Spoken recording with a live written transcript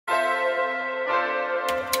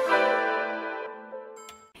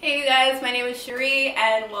Hey you guys, my name is Cherie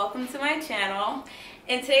and welcome to my channel.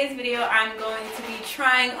 In today's video I'm going to be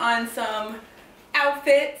trying on some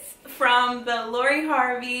outfits from the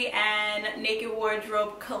Harvey X Naked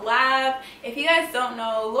Wardrobe collab. If you guys don't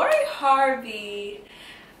know, Harvey,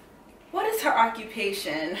 what is her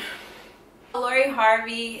occupation?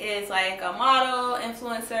 Harvey is like a model,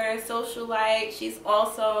 influencer, socialite. She's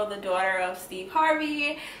also the daughter of Steve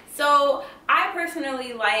Harvey. So I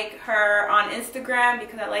personally like her on Instagram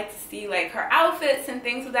because I like to see like her outfits and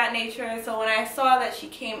things of that nature. So when I saw that she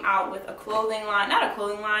came out with a clothing line, not a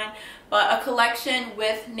clothing line, but a collection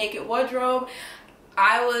with Naked Wardrobe,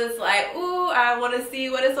 I was like, ooh, I want to see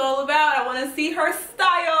what it's all about. I want to see her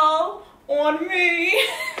style on me.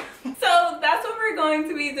 So that's what we're going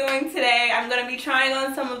to be doing today. I'm going to be trying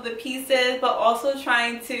on some of the pieces, but also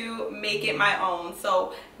trying to make it my own.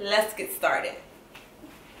 So let's get started.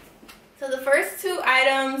 So the first two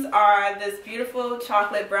items are this beautiful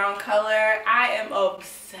chocolate brown color. I am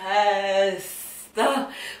obsessed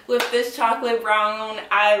with this chocolate brown.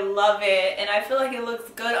 I love it and I feel like it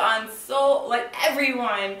looks good on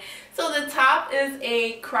everyone. So the top is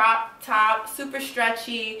a crop top, super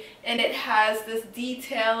stretchy, and it has this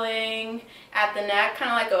detailing at the neck,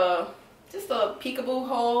 kind of like just a peekaboo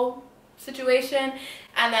hole situation.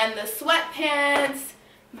 And then the sweatpants,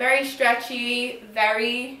 very stretchy,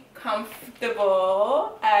 very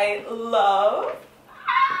comfortable. I love. Look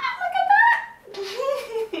at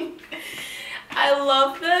that. I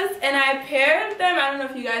love this, and I paired them, I don't know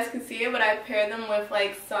if you guys can see it, but I paired them with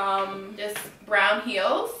like some just brown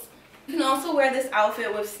heels. You can also wear this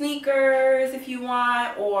outfit with sneakers if you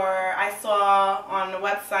want, or I saw on the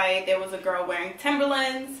website there was a girl wearing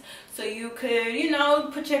Timberlands, so you could, you know,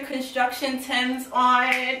 put your construction Timbs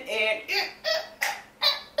on and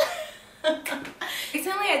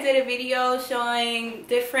recently I did a video showing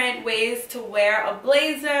different ways to wear a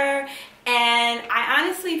blazer, and I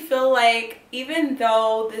honestly feel like even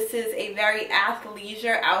though this is a very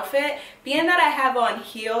athleisure outfit, being that I have on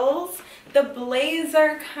heels, the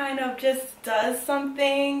blazer kind of just does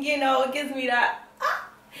something, you know, it gives me that,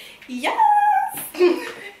 yes!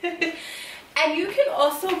 And you can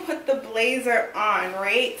also put the blazer on,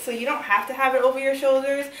 right? So you don't have to have it over your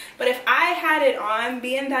shoulders. But if I had it on,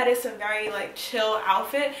 being that it's a very like chill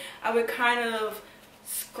outfit, I would kind of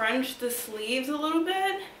scrunch the sleeves a little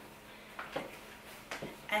bit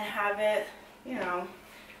and have it, you know,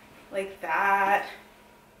 like that.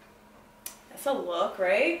 That's a look,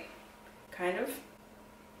 right? Kind of.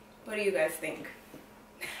 What do you guys think?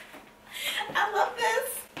 I love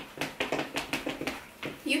this.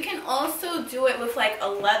 You can also do it with like a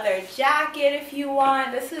leather jacket if you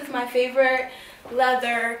want. This is my favorite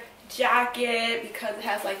leather jacket because it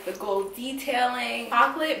has like the gold detailing.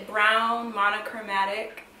 Chocolate brown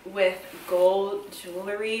monochromatic with gold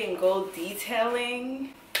jewelry and gold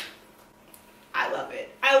detailing. I love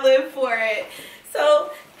it. I live for it.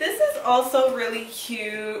 So this is also really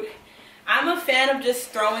cute. I'm a fan of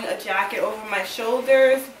just throwing a jacket over my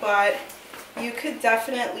shoulders, but you could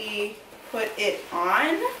definitely put it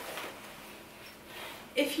on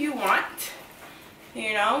if you want,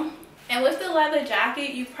 you know. And with the leather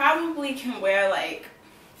jacket, you probably can wear like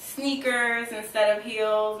sneakers instead of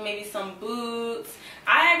heels, maybe some boots.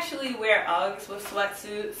 I actually wear Uggs with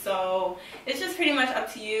sweatsuits, so it's just pretty much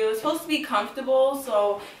up to you. It's supposed to be comfortable,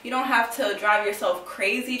 so you don't have to drive yourself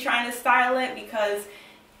crazy trying to style it because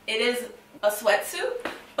it is a sweatsuit.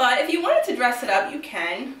 But if you wanted to dress it up, you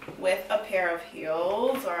can with a pair of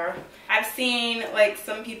heels, or I've seen like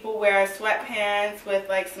some people wear sweatpants with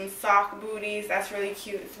like some sock booties. That's really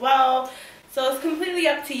cute as well. So it's completely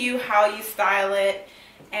up to you how you style it.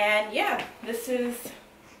 And yeah, this is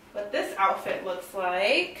what this outfit looks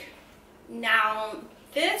like. Now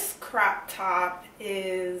this crop top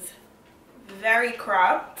is very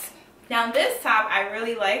cropped. Now this top I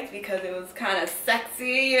really liked because it was kind of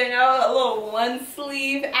sexy, you know, a little one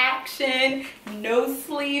sleeve action, no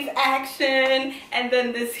sleeve action, and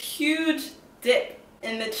then this huge dip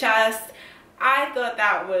in the chest. I thought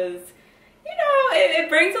that was, you know, it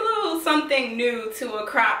brings a little something new to a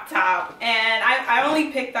crop top. And I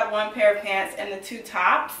only picked up one pair of pants and the two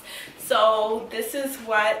tops. So this is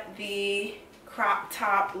what the crop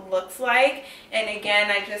top looks like. And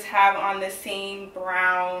again, I just have on the same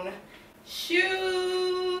brown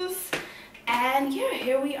shoes, and yeah,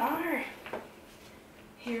 here we are.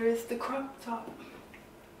 Here is the crop top.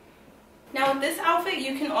 Now with this outfit,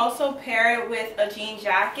 you can also pair it with a jean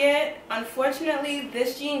jacket. Unfortunately,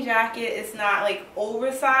 this jean jacket is not like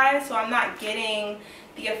oversized, so I'm not getting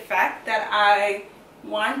the effect that I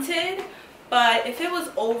wanted, But if it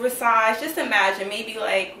was oversized, just imagine maybe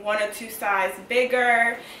like 1 or 2 sizes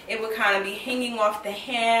bigger. It would kind of be hanging off the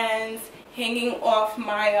hands, hanging off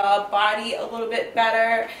my body a little bit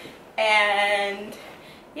better. And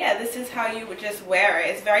yeah, this is how you would just wear it.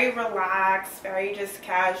 It's very relaxed, very just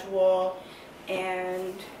casual,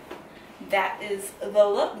 and that is the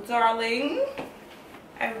look, darling.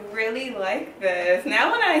 I really like this.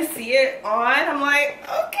 Now when I see it on, I'm like,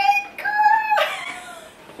 okay, girl.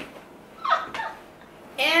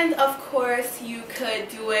 And of course, you could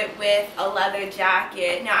do it with a leather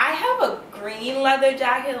jacket. Now I have a green leather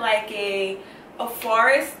jacket, like a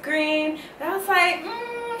forest green, but I was like,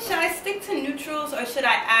 should I stick to neutrals or should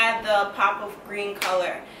I add the pop of green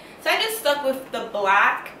color? So I just stuck with the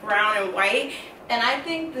black, brown, and white, and I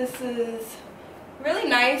think this is really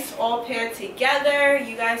nice all paired together.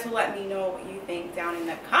 You guys will let me know what you think down in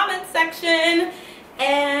the comment section.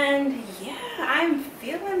 And yeah, I'm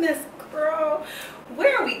feeling this, girl.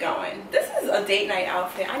 Where are we going? This is a date night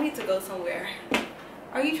outfit. I need to go somewhere.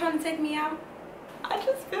 Are you trying to take me out? I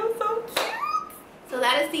just feel so cute. So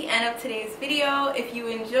that is the end of today's video. If you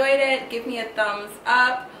enjoyed it, give me a thumbs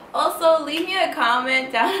up. Also, leave me a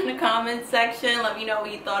comment down in the comment section. Let me know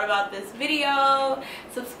what you thought about this video.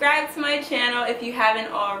 Subscribe to my channel if you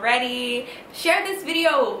haven't already. Share this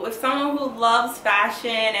video with someone who loves fashion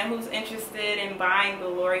and who's interested in buying the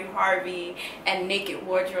Lori Harvey and Naked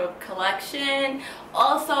Wardrobe collection.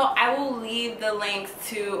 Also, I will leave the links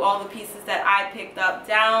to all the pieces that I picked up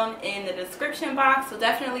down in the description box, so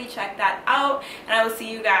definitely check that out. And I will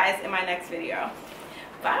see you guys in my next video.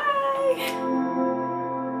 Bye!